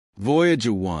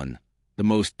Voyager 1, the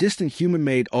most distant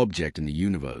human-made object in the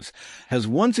universe, has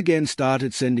once again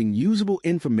started sending usable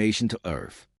information to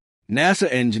Earth.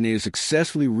 NASA engineers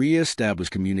successfully re-established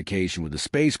communication with the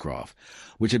spacecraft,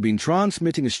 which had been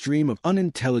transmitting a stream of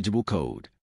unintelligible code.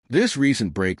 This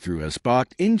recent breakthrough has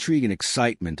sparked intrigue and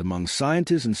excitement among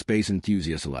scientists and space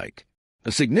enthusiasts alike.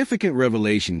 A significant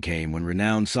revelation came when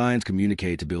renowned science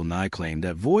communicator Bill Nye claimed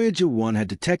that Voyager 1 had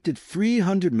detected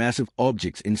 300 massive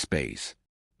objects in space.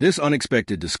 This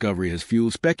unexpected discovery has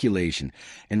fueled speculation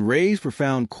and raised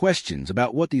profound questions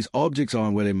about what these objects are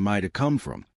and where they might have come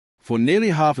from. For nearly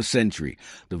half a century,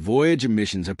 the Voyager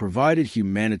missions have provided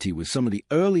humanity with some of the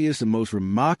earliest and most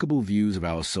remarkable views of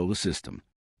our solar system.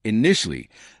 Initially,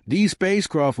 these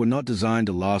spacecraft were not designed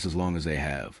to last as long as they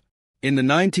have. In the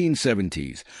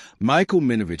 1970s, Michael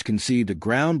Minovich conceived a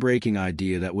groundbreaking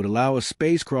idea that would allow a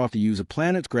spacecraft to use a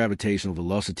planet's gravitational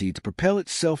velocity to propel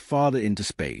itself farther into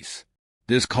space.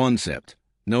 This concept,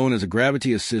 known as a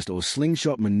gravity assist or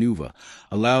slingshot maneuver,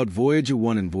 allowed Voyager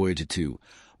 1 and Voyager 2,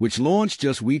 which launched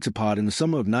just weeks apart in the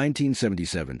summer of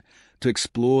 1977, to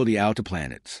explore the outer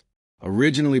planets.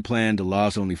 Originally planned to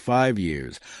last only 5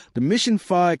 years, the mission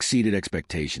far exceeded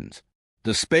expectations.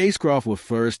 The spacecraft were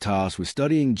first tasked with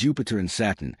studying Jupiter and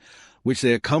Saturn, which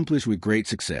they accomplished with great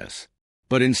success.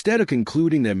 But instead of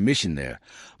concluding their mission there,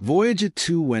 Voyager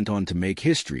 2 went on to make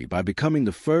history by becoming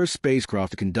the first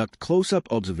spacecraft to conduct close-up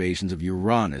observations of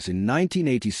Uranus in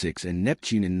 1986 and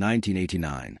Neptune in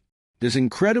 1989. This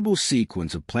incredible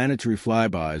sequence of planetary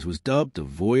flybys was dubbed the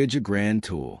Voyager Grand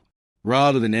Tour.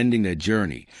 Rather than ending their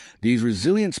journey, these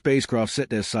resilient spacecraft set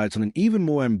their sights on an even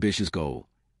more ambitious goal: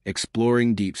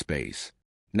 exploring deep space.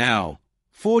 Now,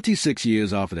 46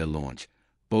 years after their launch,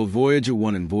 both Voyager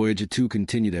 1 and Voyager 2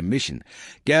 continue their mission,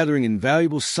 gathering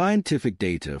invaluable scientific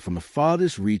data from the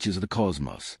farthest reaches of the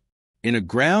cosmos. In a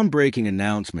groundbreaking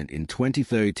announcement in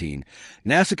 2013,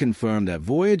 NASA confirmed that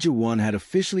Voyager 1 had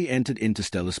officially entered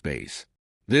interstellar space.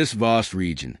 This vast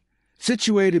region,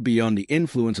 situated beyond the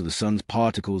influence of the Sun's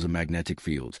particles and magnetic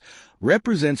fields,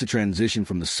 represents a transition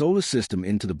from the solar system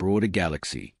into the broader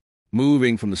galaxy.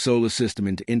 Moving from the solar system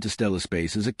into interstellar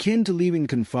space is akin to leaving the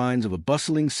confines of a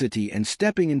bustling city and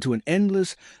stepping into an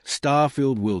endless,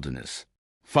 star-filled wilderness.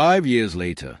 5 years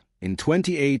later, in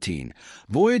 2018,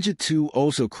 Voyager 2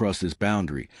 also crossed this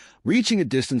boundary, reaching a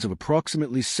distance of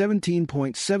approximately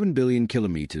 17.7 billion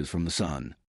kilometers from the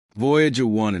Sun. Voyager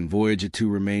 1 and Voyager 2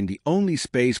 remain the only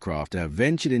spacecraft to have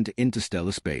ventured into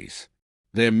interstellar space.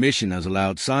 Their mission has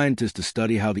allowed scientists to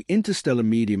study how the interstellar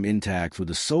medium interacts with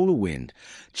the solar wind,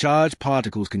 charged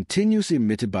particles continuously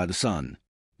emitted by the Sun.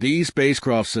 These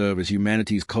spacecraft serve as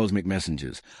humanity's cosmic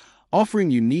messengers,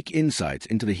 offering unique insights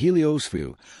into the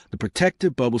heliosphere, the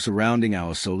protective bubble surrounding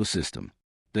our solar system.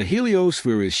 The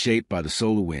heliosphere is shaped by the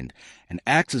solar wind and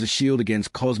acts as a shield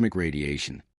against cosmic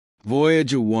radiation.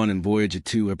 Voyager 1 and Voyager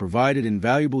 2 have provided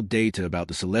invaluable data about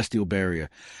the celestial barrier,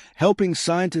 helping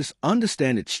scientists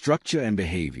understand its structure and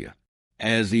behavior.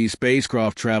 As these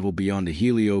spacecraft travel beyond the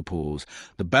heliopoles,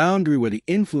 the boundary where the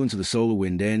influence of the solar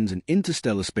wind ends and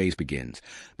interstellar space begins,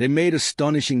 they made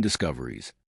astonishing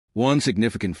discoveries. One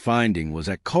significant finding was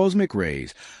that cosmic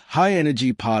rays,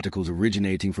 high-energy particles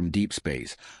originating from deep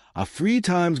space, are 3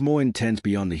 times more intense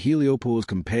beyond the heliopoles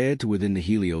compared to within the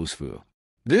heliosphere.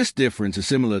 This difference is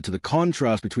similar to the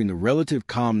contrast between the relative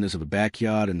calmness of a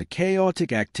backyard and the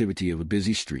chaotic activity of a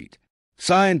busy street.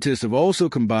 Scientists have also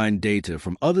combined data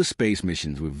from other space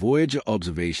missions with Voyager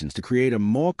observations to create a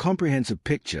more comprehensive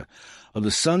picture of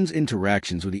the Sun's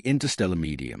interactions with the interstellar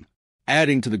medium.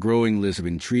 Adding to the growing list of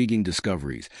intriguing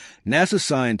discoveries, NASA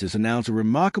scientists announced a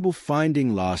remarkable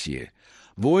finding last year.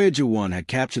 Voyager 1 had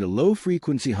captured a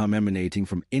low-frequency hum emanating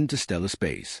from interstellar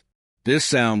space. This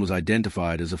sound was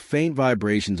identified as the faint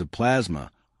vibrations of plasma,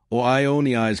 or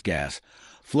ionized gas,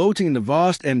 floating in the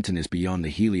vast emptiness beyond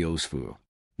the heliosphere.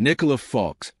 Nicola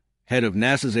Fox, head of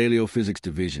NASA's Heliophysics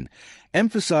Division,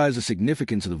 emphasized the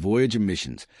significance of the Voyager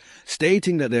missions,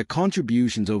 stating that their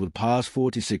contributions over the past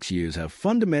 46 years have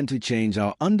fundamentally changed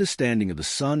our understanding of the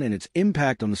Sun and its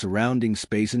impact on the surrounding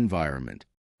space environment.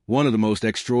 One of the most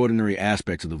extraordinary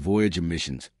aspects of the Voyager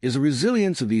missions is the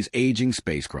resilience of these aging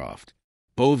spacecraft.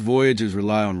 Both Voyagers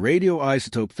rely on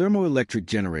radioisotope thermoelectric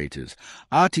generators,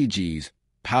 RTGs,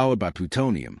 powered by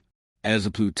plutonium. As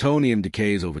the plutonium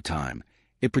decays over time,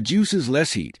 it produces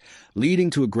less heat,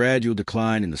 leading to a gradual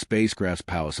decline in the spacecraft's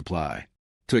power supply.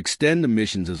 To extend the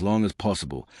missions as long as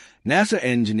possible, NASA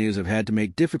engineers have had to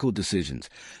make difficult decisions,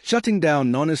 shutting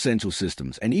down non-essential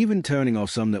systems and even turning off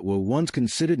some that were once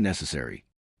considered necessary.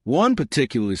 One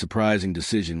particularly surprising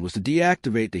decision was to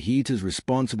deactivate the heaters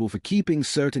responsible for keeping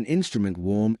certain instruments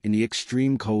warm in the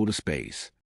extreme cold of space.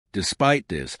 Despite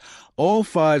this, all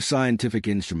 5 scientific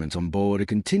instruments on board have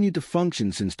continued to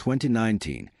function since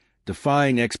 2019,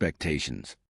 defying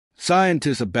expectations.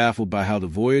 Scientists are baffled by how the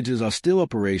Voyagers are still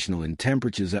operational in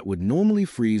temperatures that would normally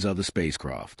freeze other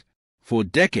spacecraft. For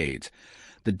decades,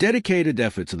 the dedicated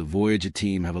efforts of the Voyager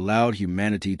team have allowed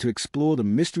humanity to explore the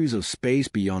mysteries of space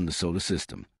beyond the solar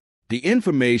system. The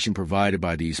information provided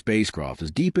by these spacecraft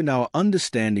has deepened our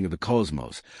understanding of the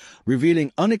cosmos,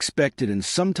 revealing unexpected and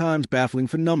sometimes baffling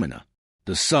phenomena.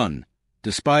 The Sun,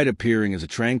 despite appearing as a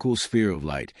tranquil sphere of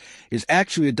light, is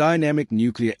actually a dynamic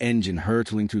nuclear engine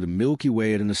hurtling through the Milky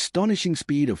Way at an astonishing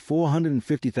speed of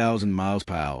 450,000 miles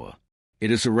per hour. It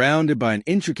is surrounded by an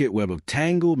intricate web of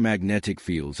tangled magnetic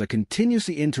fields that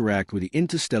continuously interact with the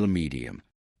interstellar medium.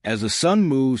 As the Sun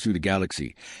moves through the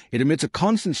galaxy, it emits a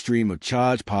constant stream of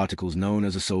charged particles known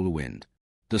as a solar wind.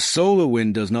 The solar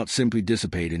wind does not simply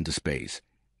dissipate into space.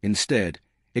 Instead,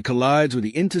 it collides with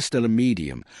the interstellar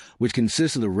medium, which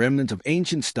consists of the remnant of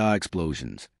ancient star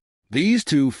explosions. These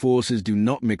two forces do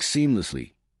not mix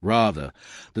seamlessly. Rather,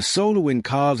 the solar wind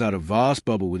carves out a vast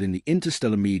bubble within the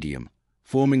interstellar medium,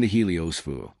 forming the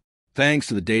heliosphere. Thanks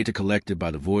to the data collected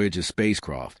by the Voyager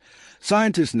spacecraft,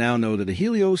 scientists now know that the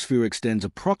heliosphere extends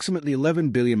approximately 11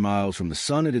 billion miles from the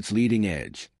Sun at its leading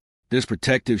edge. This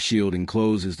protective shield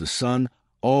encloses the Sun,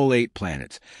 all 8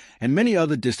 planets, and many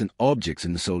other distant objects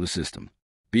in the solar system.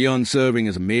 Beyond serving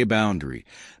as a mere boundary,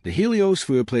 the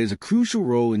heliosphere plays a crucial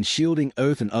role in shielding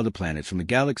Earth and other planets from the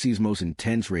galaxy's most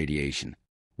intense radiation.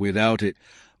 Without it,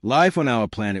 life on our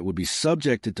planet would be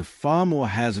subjected to far more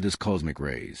hazardous cosmic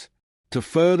rays. To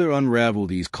further unravel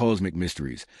these cosmic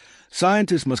mysteries,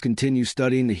 scientists must continue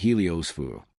studying the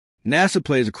heliosphere. NASA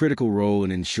plays a critical role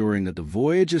in ensuring that the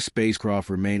Voyager spacecraft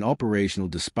remain operational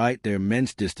despite their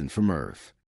immense distance from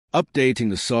Earth. Updating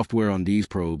the software on these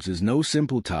probes is no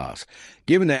simple task,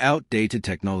 given their outdated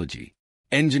technology.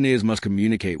 Engineers must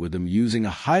communicate with them using a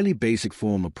highly basic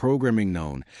form of programming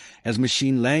known as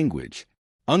machine language.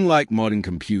 Unlike modern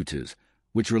computers,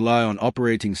 which rely on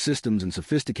operating systems and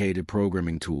sophisticated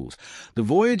programming tools, the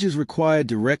Voyagers require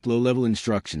direct low-level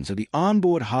instructions that the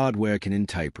onboard hardware can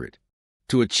interpret.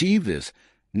 To achieve this,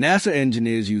 NASA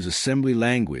engineers use assembly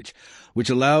language, which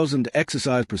allows them to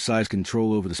exercise precise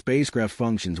control over the spacecraft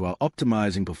functions while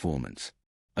optimizing performance.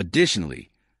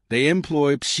 Additionally, they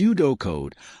employ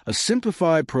pseudocode, a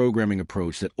simplified programming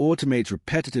approach that automates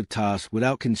repetitive tasks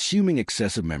without consuming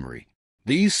excessive memory.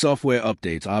 These software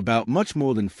updates are about much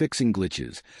more than fixing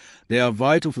glitches. They are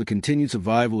vital for the continued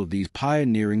survival of these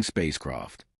pioneering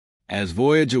spacecraft. As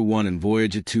Voyager 1 and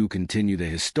Voyager 2 continue their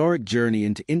historic journey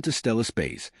into interstellar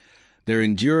space, their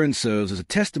endurance serves as a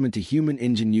testament to human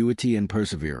ingenuity and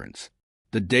perseverance.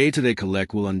 The data they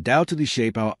collect will undoubtedly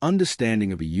shape our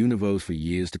understanding of the universe for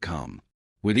years to come.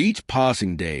 With each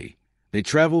passing day, they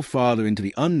travel farther into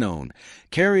the unknown,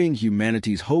 carrying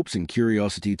humanity's hopes and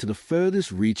curiosity to the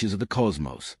furthest reaches of the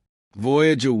cosmos.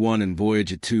 Voyager 1 and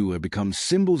Voyager 2 have become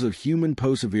symbols of human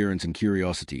perseverance and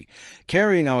curiosity,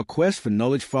 carrying our quest for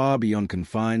knowledge far beyond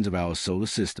confines of our solar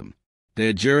system.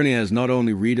 Their journey has not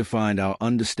only redefined our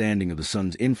understanding of the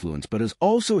Sun's influence, but has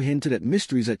also hinted at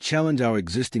mysteries that challenge our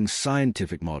existing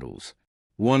scientific models.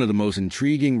 One of the most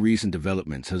intriguing recent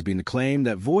developments has been the claim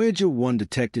that Voyager 1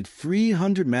 detected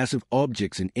 300 massive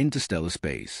objects in interstellar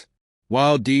space.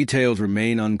 While details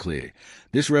remain unclear,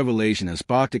 this revelation has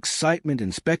sparked excitement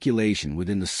and speculation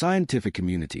within the scientific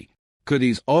community. Could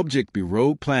these objects be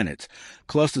rogue planets,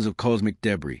 clusters of cosmic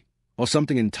debris, or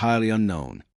something entirely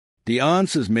unknown? The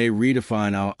answers may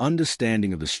redefine our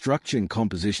understanding of the structure and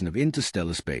composition of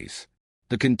interstellar space.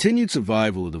 The continued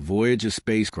survival of the Voyager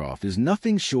spacecraft is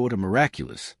nothing short of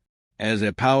miraculous. As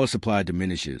their power supply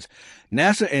diminishes,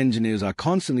 NASA engineers are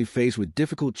constantly faced with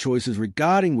difficult choices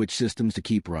regarding which systems to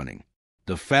keep running.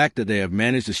 The fact that they have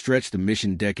managed to stretch the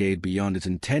mission decade beyond its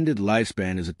intended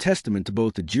lifespan is a testament to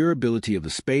both the durability of the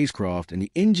spacecraft and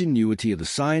the ingenuity of the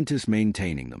scientists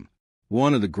maintaining them.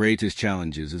 One of the greatest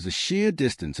challenges is the sheer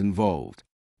distance involved.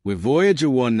 With Voyager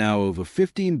 1 now over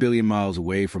 15 billion miles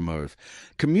away from Earth,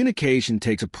 communication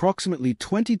takes approximately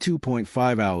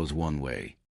 22.5 hours one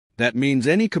way. That means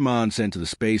any command sent to the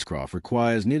spacecraft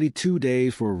requires nearly 2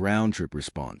 days for a round-trip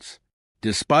response.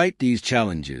 Despite these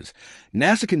challenges,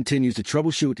 NASA continues to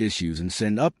troubleshoot issues and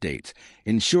send updates,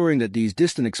 ensuring that these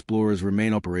distant explorers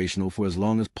remain operational for as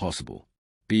long as possible.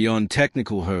 Beyond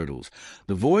technical hurdles,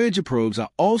 the Voyager probes are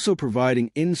also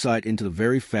providing insight into the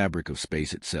very fabric of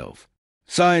space itself.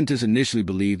 Scientists initially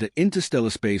believed that interstellar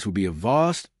space would be a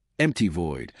vast, empty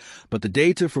void, but the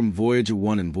data from Voyager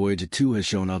 1 and Voyager 2 has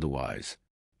shown otherwise.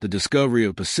 The discovery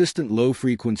of persistent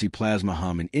low-frequency plasma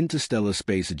hum in interstellar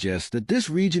space suggests that this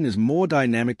region is more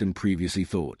dynamic than previously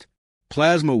thought.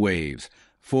 Plasma waves,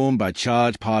 formed by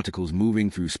charged particles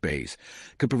moving through space,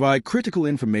 could provide critical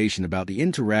information about the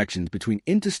interactions between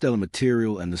interstellar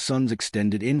material and the Sun's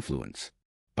extended influence.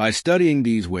 By studying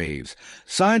these waves,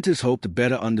 scientists hope to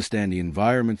better understand the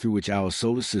environment through which our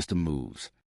solar system moves.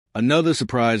 Another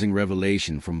surprising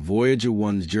revelation from Voyager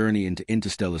 1's journey into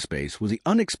interstellar space was the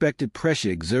unexpected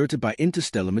pressure exerted by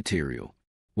interstellar material.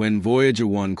 When Voyager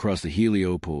 1 crossed the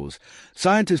heliopause,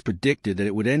 scientists predicted that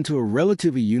it would enter a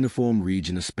relatively uniform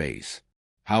region of space.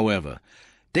 However,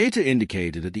 data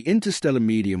indicated that the interstellar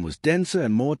medium was denser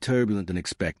and more turbulent than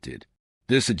expected.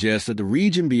 This suggests that the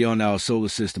region beyond our solar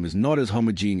system is not as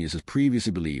homogeneous as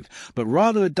previously believed, but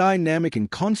rather a dynamic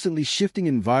and constantly shifting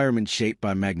environment shaped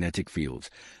by magnetic fields,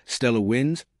 stellar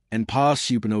winds, and past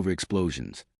supernova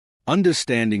explosions.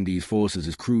 Understanding these forces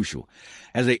is crucial,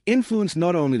 as they influence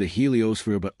not only the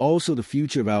heliosphere but also the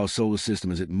future of our solar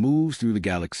system as it moves through the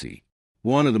galaxy.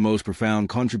 One of the most profound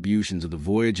contributions of the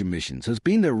Voyager missions has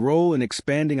been their role in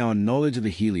expanding our knowledge of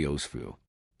the heliosphere.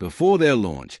 Before their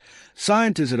launch,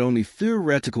 scientists had only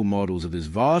theoretical models of this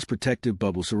vast protective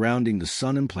bubble surrounding the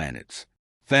Sun and planets.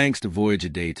 Thanks to Voyager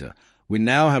data, we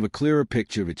now have a clearer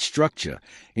picture of its structure,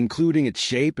 including its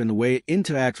shape and the way it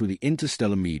interacts with the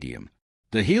interstellar medium.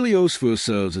 The heliosphere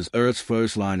serves as Earth's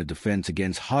first line of defense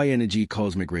against high-energy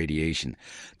cosmic radiation,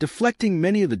 deflecting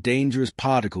many of the dangerous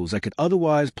particles that could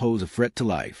otherwise pose a threat to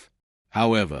life.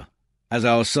 However, as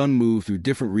our Sun moved through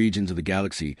different regions of the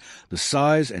galaxy, the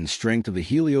size and strength of the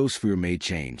heliosphere may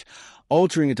change,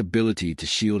 altering its ability to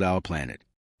shield our planet.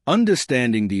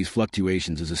 Understanding these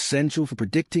fluctuations is essential for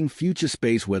predicting future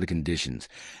space weather conditions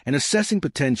and assessing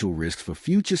potential risks for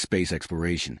future space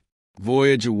exploration.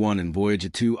 Voyager 1 and Voyager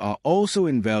 2 are also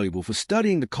invaluable for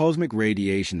studying the cosmic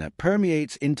radiation that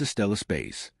permeates interstellar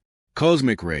space.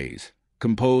 Cosmic rays,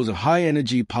 composed of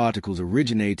high-energy particles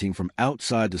originating from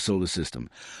outside the solar system,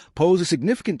 pose a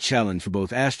significant challenge for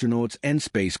both astronauts and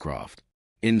spacecraft.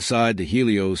 Inside the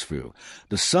heliosphere,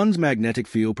 the Sun's magnetic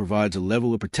field provides a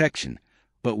level of protection,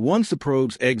 but once the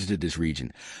probes exited this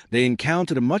region, they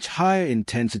encountered a much higher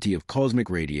intensity of cosmic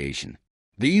radiation.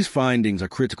 These findings are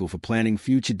critical for planning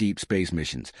future deep space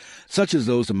missions, such as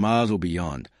those to Mars or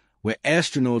beyond, where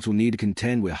astronauts will need to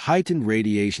contend with heightened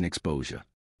radiation exposure.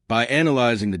 By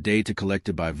analyzing the data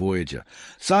collected by Voyager,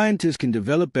 scientists can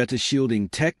develop better shielding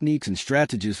techniques and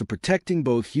strategies for protecting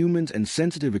both humans and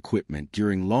sensitive equipment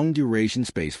during long-duration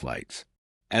spaceflights.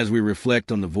 As we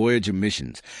reflect on the Voyager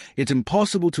missions, it's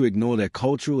impossible to ignore their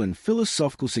cultural and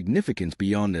philosophical significance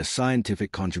beyond their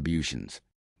scientific contributions.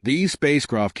 These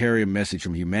spacecraft carry a message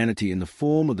from humanity in the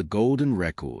form of the Golden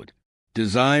Record.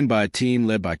 Designed by a team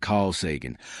led by Carl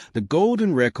Sagan, the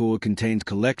Golden Record contains a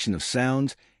collection of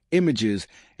sounds, images,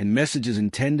 and messages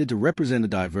intended to represent the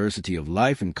diversity of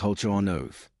life and culture on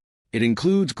Earth. It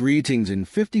includes greetings in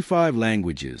 55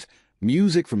 languages,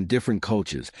 music from different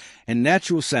cultures, and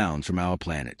natural sounds from our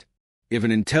planet. If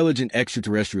an intelligent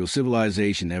extraterrestrial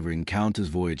civilization ever encounters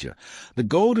Voyager, the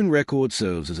Golden Record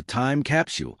serves as a time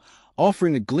capsule,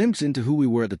 offering a glimpse into who we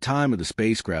were at the time of the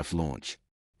spacecraft's launch.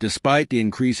 Despite the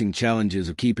increasing challenges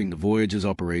of keeping the Voyagers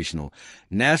operational,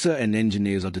 NASA and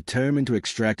engineers are determined to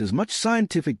extract as much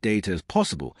scientific data as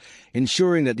possible,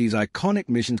 ensuring that these iconic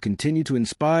missions continue to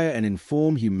inspire and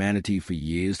inform humanity for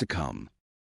years to come.